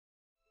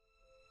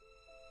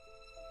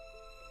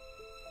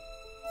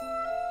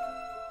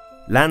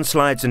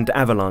Landslides and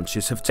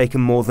avalanches have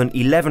taken more than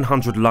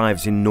 1,100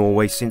 lives in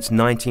Norway since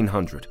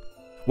 1900.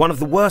 One of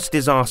the worst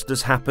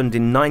disasters happened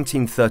in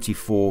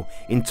 1934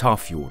 in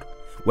Tafjord,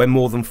 where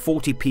more than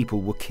 40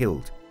 people were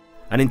killed.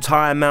 An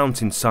entire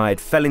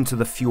mountainside fell into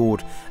the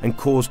fjord and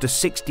caused a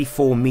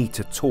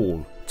 64-meter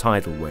tall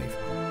tidal wave.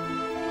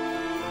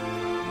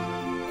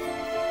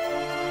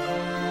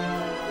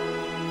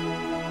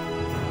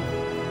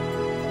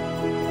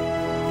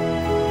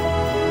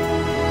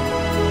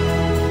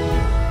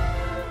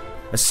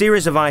 A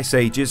series of ice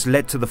ages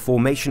led to the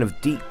formation of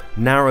deep,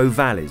 narrow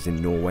valleys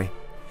in Norway.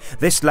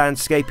 This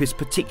landscape is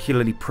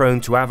particularly prone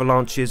to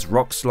avalanches,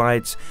 rock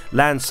slides,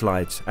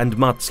 landslides and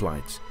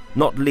mudslides,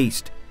 not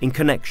least in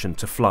connection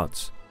to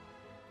floods.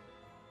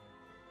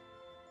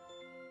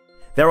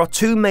 There are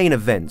two main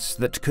events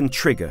that can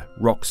trigger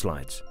rock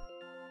slides.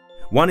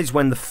 One is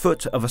when the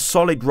foot of a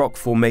solid rock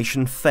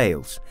formation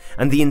fails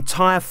and the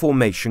entire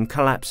formation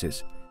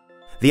collapses.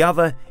 The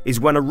other is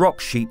when a rock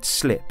sheet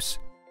slips.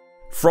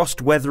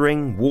 Frost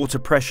weathering, water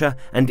pressure,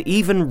 and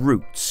even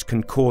roots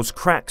can cause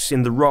cracks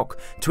in the rock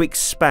to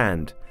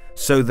expand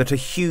so that a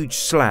huge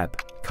slab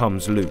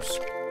comes loose.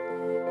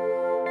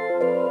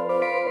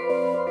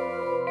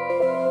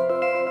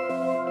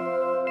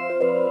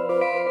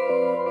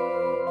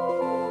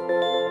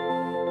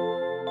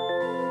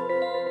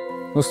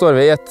 Nå står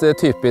vi i et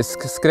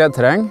typisk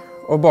skredterreng,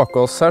 og bak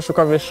oss her så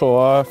kan vi se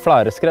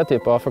flere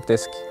skredtyper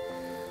faktisk.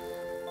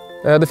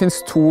 Det finnes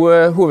to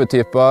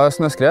hovedtyper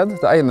snøskred.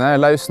 Det ene er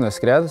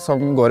løssnøskred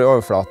som går i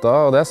overflata,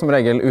 og det er som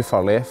regel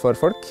ufarlig for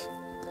folk.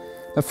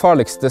 Den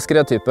farligste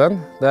skredtypen,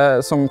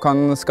 det som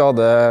kan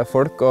skade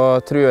folk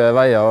og true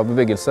veier og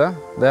bebyggelse,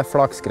 det er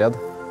flakskred.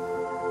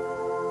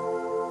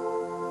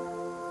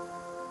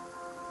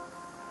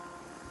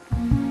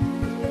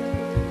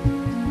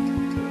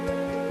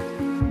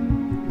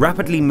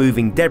 Rapidly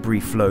moving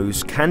debris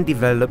flows can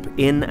develop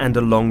in and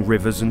along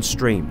rivers and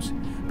streams,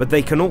 but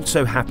they can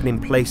also happen in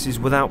places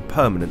without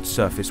permanent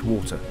surface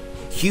water.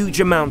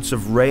 Huge amounts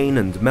of rain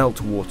and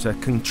meltwater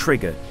can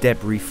trigger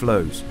debris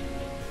flows.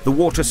 The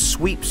water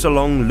sweeps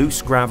along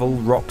loose gravel,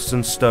 rocks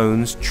and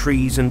stones,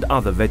 trees and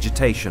other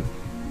vegetation.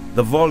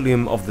 The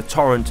volume of the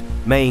torrent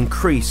may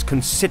increase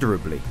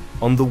considerably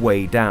on the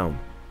way down.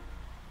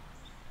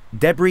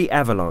 Debris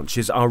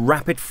avalanches are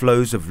rapid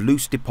flows of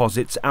loose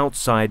deposits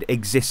outside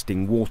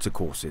existing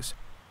watercourses.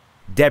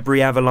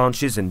 Debris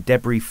avalanches and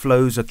debris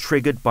flows are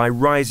triggered by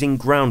rising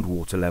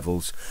groundwater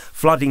levels,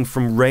 flooding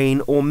from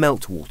rain or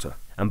meltwater,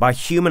 and by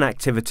human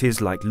activities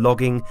like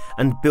logging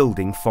and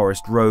building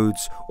forest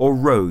roads or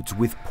roads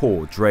with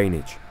poor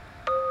drainage.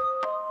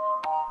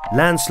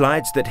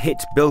 Landslides that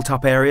hit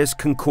built-up areas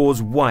can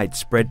cause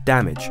widespread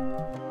damage.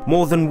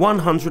 More than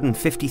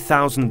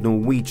 150,000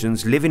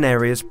 Norwegians live in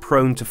areas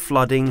prone to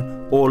flooding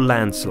or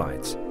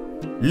landslides.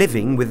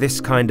 Living with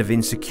this kind of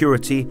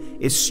insecurity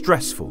is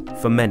stressful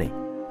for many.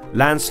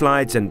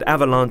 Landslides and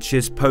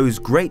avalanches pose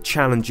great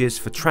challenges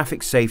for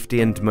traffic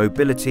safety and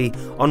mobility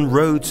on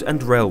roads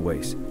and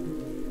railways.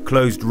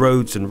 Closed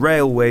roads and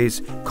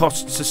railways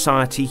cost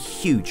society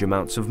huge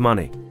amounts of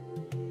money.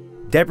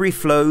 Debris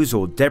flows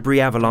or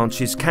debris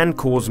avalanches can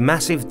cause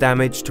massive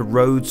damage to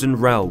roads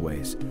and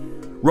railways.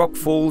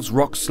 Rockfalls,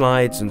 rock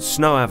slides and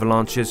snow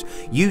avalanches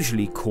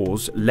usually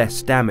cause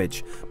less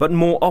damage, but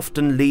more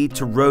often lead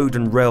to road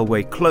and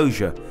railway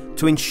closure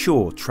to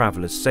ensure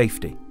travellers'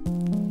 safety.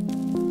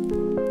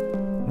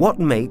 What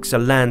makes a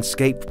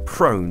landscape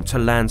prone to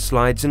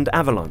landslides and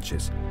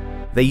avalanches?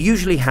 They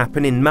usually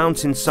happen in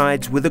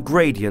mountainsides with a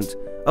gradient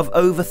of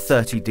over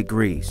 30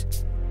 degrees.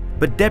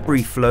 But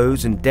debris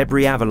flows and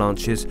debris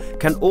avalanches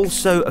can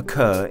also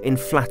occur in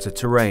flatter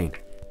terrain.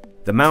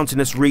 The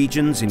mountainous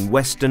regions in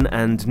western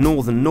and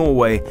northern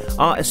Norway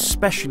are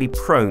especially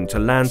prone to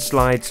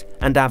landslides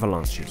and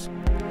avalanches.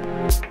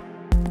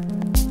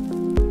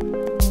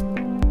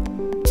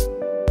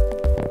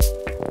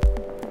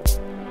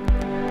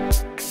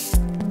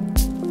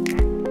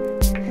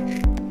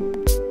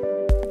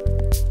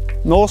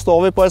 Nå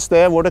står vi på et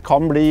sted hvor det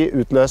kan bli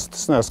utløst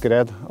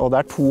snøskred, og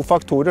det er to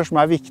faktorer som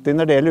er viktige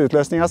når det gjelder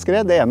utløsning av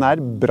skred. Det ene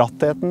er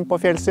brattheten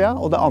på fjellsida,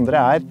 og det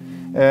andre er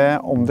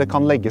om det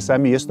kan legge seg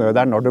mye snø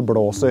der når det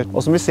blåser.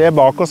 Og som vi ser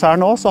bak oss her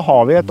nå, så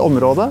har vi et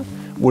område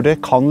hvor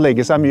det kan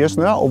legge seg mye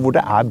snø, og hvor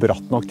det er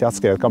bratt nok til at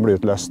skred kan bli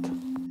utløst.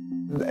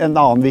 En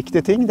annen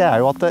viktig ting det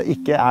er jo at det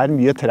ikke er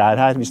mye trær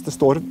her. Hvis det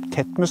står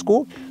tett med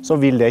skog, så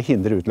vil det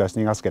hindre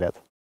utløsning av skred.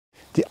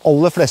 De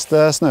aller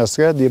fleste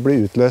snøskred de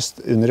blir utløst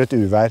under et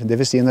uvær, det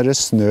vil si når det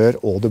snør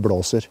og det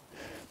blåser.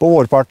 På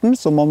vårparten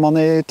så må man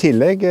i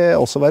tillegg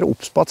også være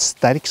obs på at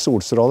sterk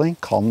solstråling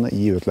kan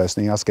gi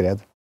utløsning av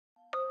skred.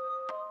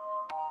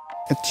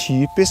 En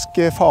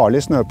typisk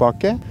farlig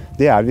snøpakke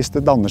det er hvis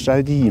det danner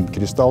seg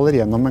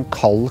rimkrystaller gjennom en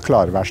kald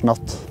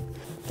klarværsnatt.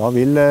 Da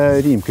vil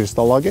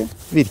rimkrystalllaget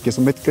virke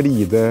som et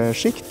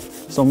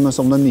glideskikt som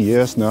den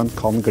nye snøen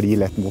kan gli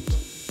lett mot.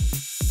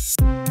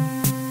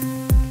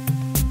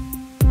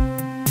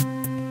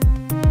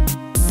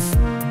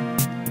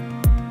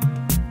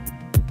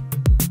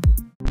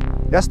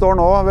 Jeg står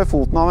nå ved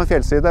foten av en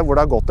fjellside hvor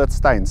det har gått et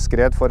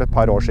steinskred for et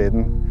par år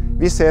siden.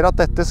 Vi ser at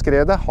dette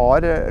skredet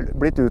har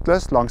blitt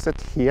utløst langs et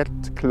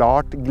helt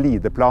klart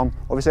glideplan.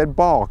 Og vi ser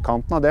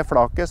bakkanten av det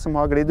flaket som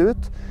har glidd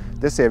ut,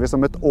 det ser vi som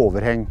et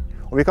overheng.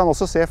 Og vi kan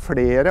også se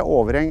flere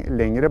overheng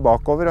lengre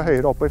bakover og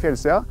høyere opp på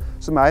fjellsida,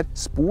 som er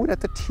spor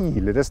etter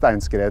tidligere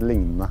steinskred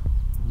lignende.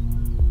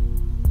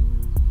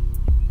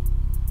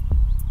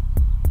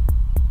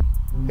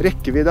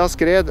 Rekkevidde av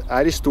skred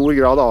er i stor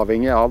grad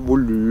avhengig av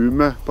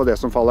volumet på det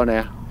som faller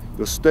ned.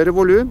 Jo større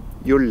volum,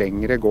 jo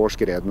lengre går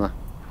skredene.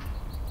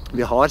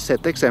 Vi har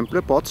sett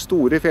eksempler på at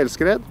store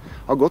fjellskred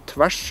har gått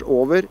tvers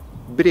over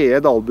brede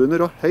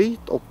dalbunner og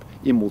høyt opp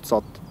i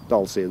motsatt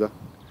dalside.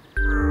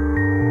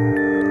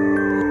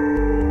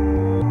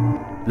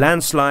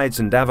 Landslides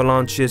and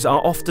avalanches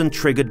are often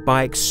triggered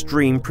by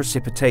extreme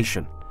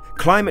precipitation.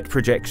 Climate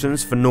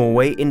projections for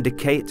Norway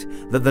indicate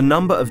that the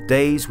number of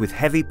days with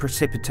heavy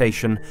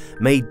precipitation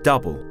may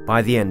double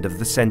by the end of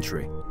the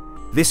century.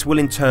 This will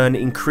in turn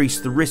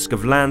increase the risk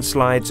of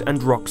landslides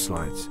and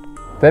rockslides.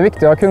 Det er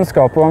viktig å ha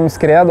kunnskap om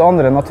skred og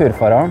andre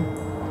naturfarer.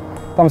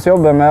 De som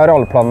jobber med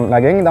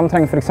arealplanlegging, de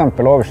trenger for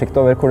eksempel oversikt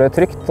over hvor det er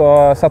trygt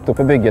å sette opp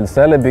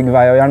bebyggelse eller bygge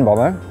vei og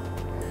jernbane.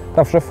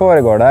 Derfor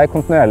foregår det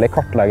kontinuerlig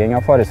kartlegging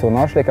av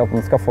faresoner, slik at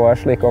man skal få en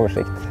slik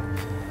oversikt.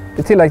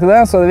 I tillegg til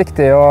det så er det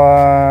viktig å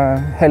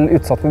holde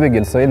utsatt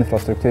bebyggelse og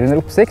infrastruktur under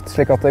oppsikt,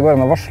 slik at det går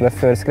an å varsle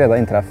før skredet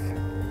inntreffer.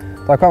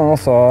 Da kan man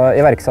også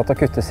iverksette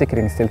akutte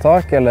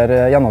sikringstiltak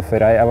eller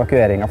gjennomføre en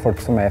evakuering av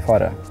folk som er i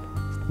fare.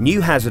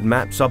 New hazard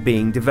maps are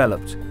being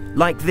developed,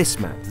 like this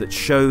map that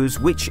shows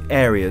which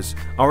areas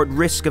are at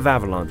risk of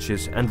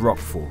avalanches and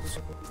rockfalls.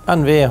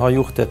 NVE har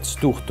gjort et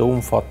stort og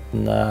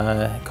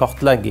omfattende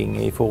kartlegging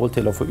i forhold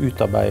til å få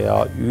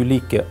utarbeidet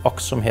ulike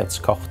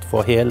aktsomhetskart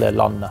for hele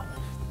landet.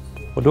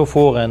 Og da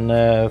får en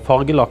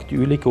fargelagt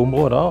ulike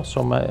områder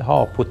som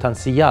har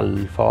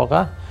potensiell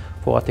fare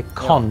for at det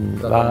kan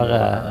være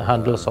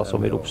hendelser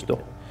som vil oppstå.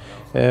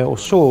 Og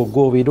så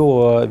går vi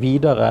da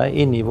videre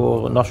inn i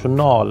vår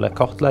nasjonale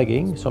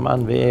kartlegging, som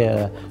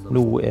NVE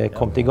nå er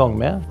kommet i gang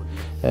med,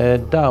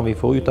 der vi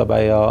får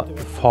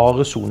utarbeidet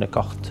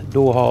faresonekart.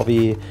 Da har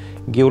vi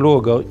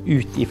geologer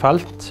ut i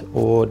felt,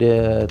 og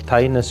det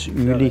tegnes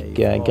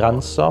ulike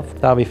grenser,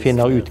 der vi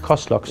finner ut hva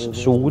slags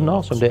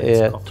zoner som det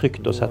er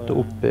trygt å sette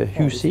opp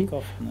hus i,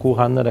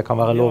 hvor henne det kan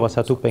være lov å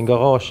sette opp en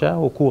garasje,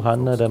 og hvor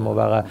henne det må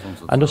være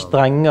enda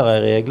strengere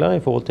regler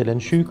i forhold til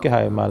en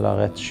sykeheim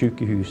eller et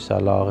sykehus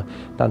eller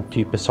den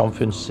type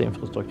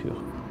samfunnsinfrastruktur.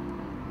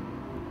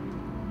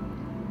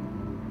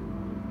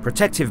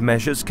 Protective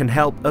measures can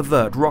help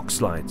avert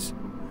rockslides.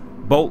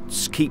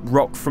 Bolts keep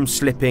rock from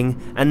slipping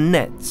and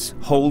nets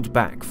hold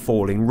back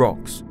falling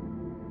rocks.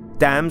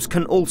 Dams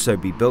can also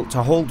be built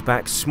to hold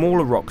back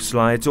smaller rock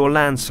slides or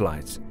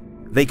landslides.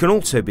 They can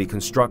also be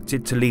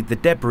constructed to lead the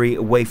debris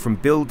away from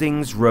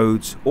buildings,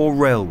 roads or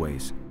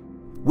railways.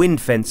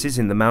 Wind fences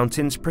in the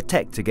mountains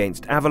protect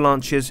against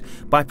avalanches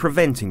by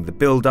preventing the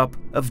build-up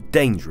of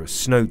dangerous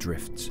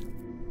snowdrifts.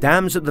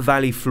 Dams at the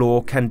valley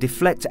floor can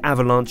deflect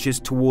avalanches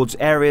towards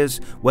areas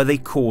where they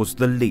cause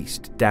the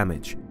least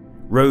damage.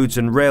 Roads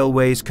and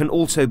railways can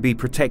also be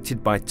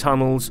protected by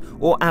tunnels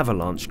or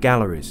avalanche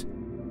galleries.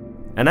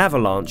 An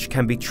avalanche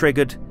can be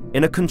triggered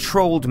in a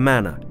controlled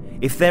manner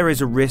if there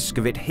is a risk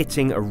of it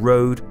hitting a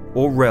road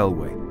or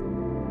railway.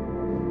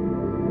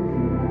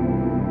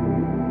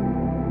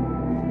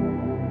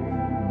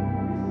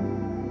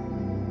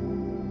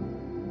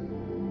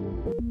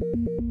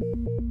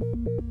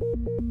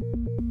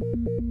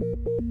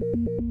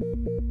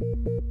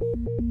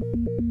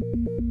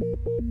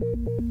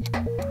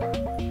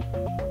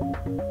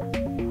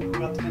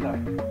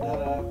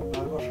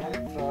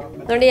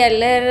 Når det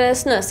gjelder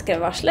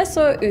snøskredvarsler,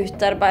 så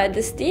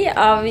utarbeides de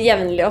av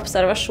jevnlige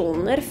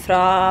observasjoner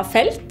fra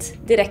felt,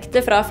 direkte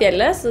fra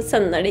fjellet, så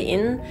sender de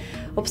inn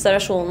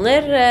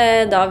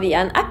observasjoner da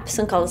via en app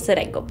som kalles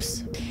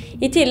Regops.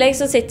 I tillegg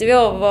så sitter vi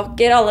og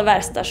overvåker alle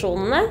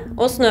værstasjonene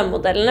og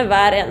snømodellene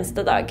hver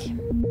eneste dag.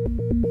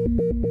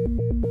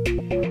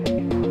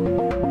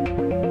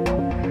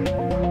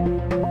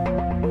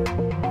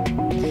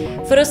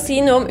 For å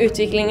si noe om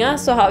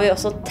utviklingen så har vi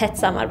også tett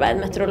samarbeid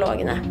med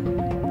meteorologene.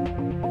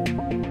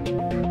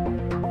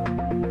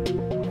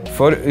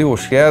 For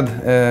jordskred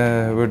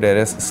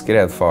vurderes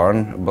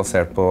skredfaren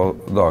basert på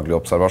daglige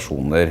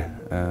observasjoner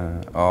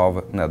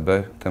av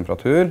nedbør,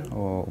 temperatur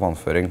og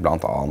vannføring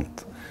blant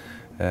annet.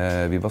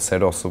 Vi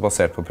baserer det også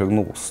basert på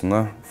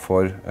prognosene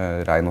for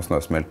regn- og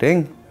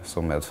snøsmelting,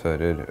 som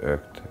medfører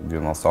økt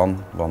grunnavstand,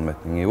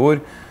 vannmetning i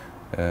jord.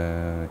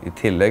 I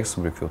tillegg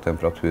så bruker vi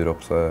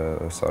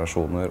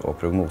temperaturobservasjoner og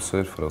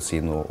prognoser for å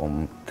si noe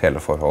om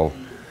teleforhold.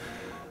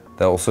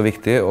 Det er også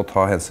viktig å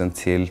ta hensyn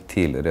til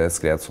tidligere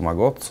skred som har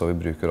gått, så vi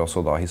bruker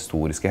også da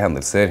historiske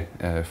hendelser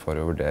for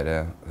å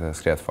vurdere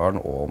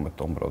skredfaren og om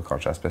et område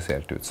kanskje er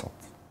spesielt utsatt.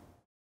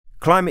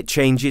 Climate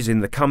changes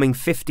in the coming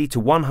 50 to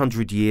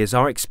 100 years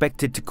are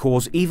expected to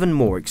cause even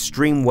more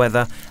extreme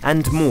weather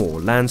and more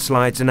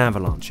landslides and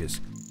avalanches.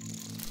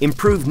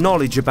 Improved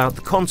knowledge about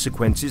the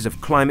consequences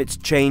of climate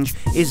change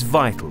is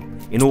vital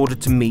in order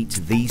to meet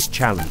these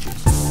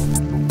challenges.